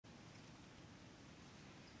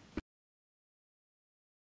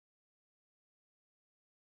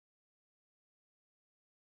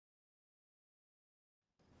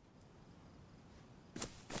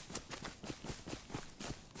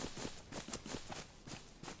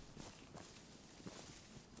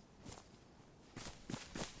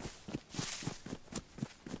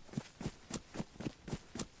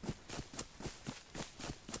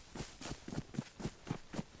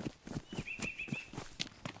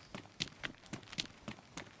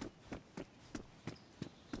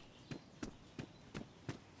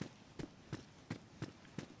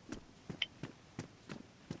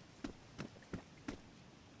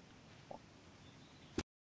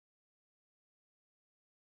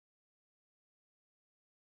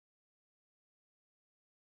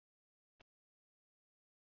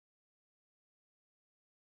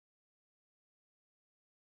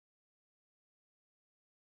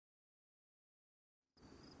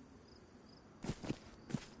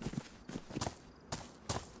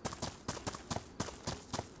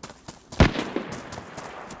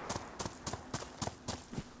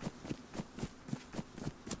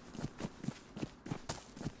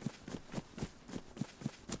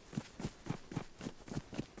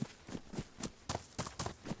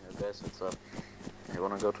guys, what's up? You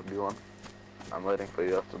wanna go to B1? I'm waiting for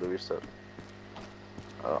you after the reset.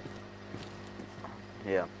 Oh.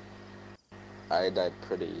 Yeah. I died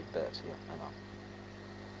pretty bad, yeah, I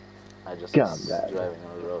know. I just was driving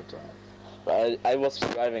on the road. But I was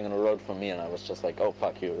driving on the road for me and I was just like, oh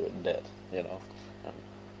fuck, you're dead, you know? And,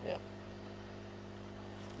 yeah.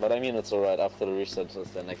 But I mean, it's alright, after the reset is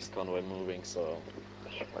the next convoy moving, so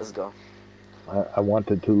let's go. I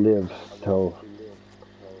wanted to live till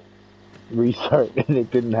restart and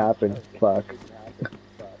it didn't happen. Fuck.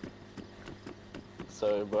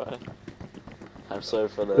 Sorry, bro. I'm sorry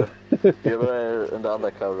for the... You were in the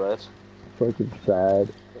other car, right? Fucking sad.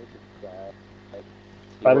 You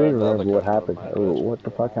I don't were even in the remember other what car, happened. not mine, right? What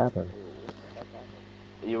the fuck happened?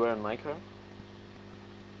 You were in my car?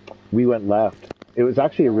 We went left. It was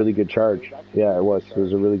actually a really good charge. Yeah, it was. It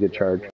was a really good charge.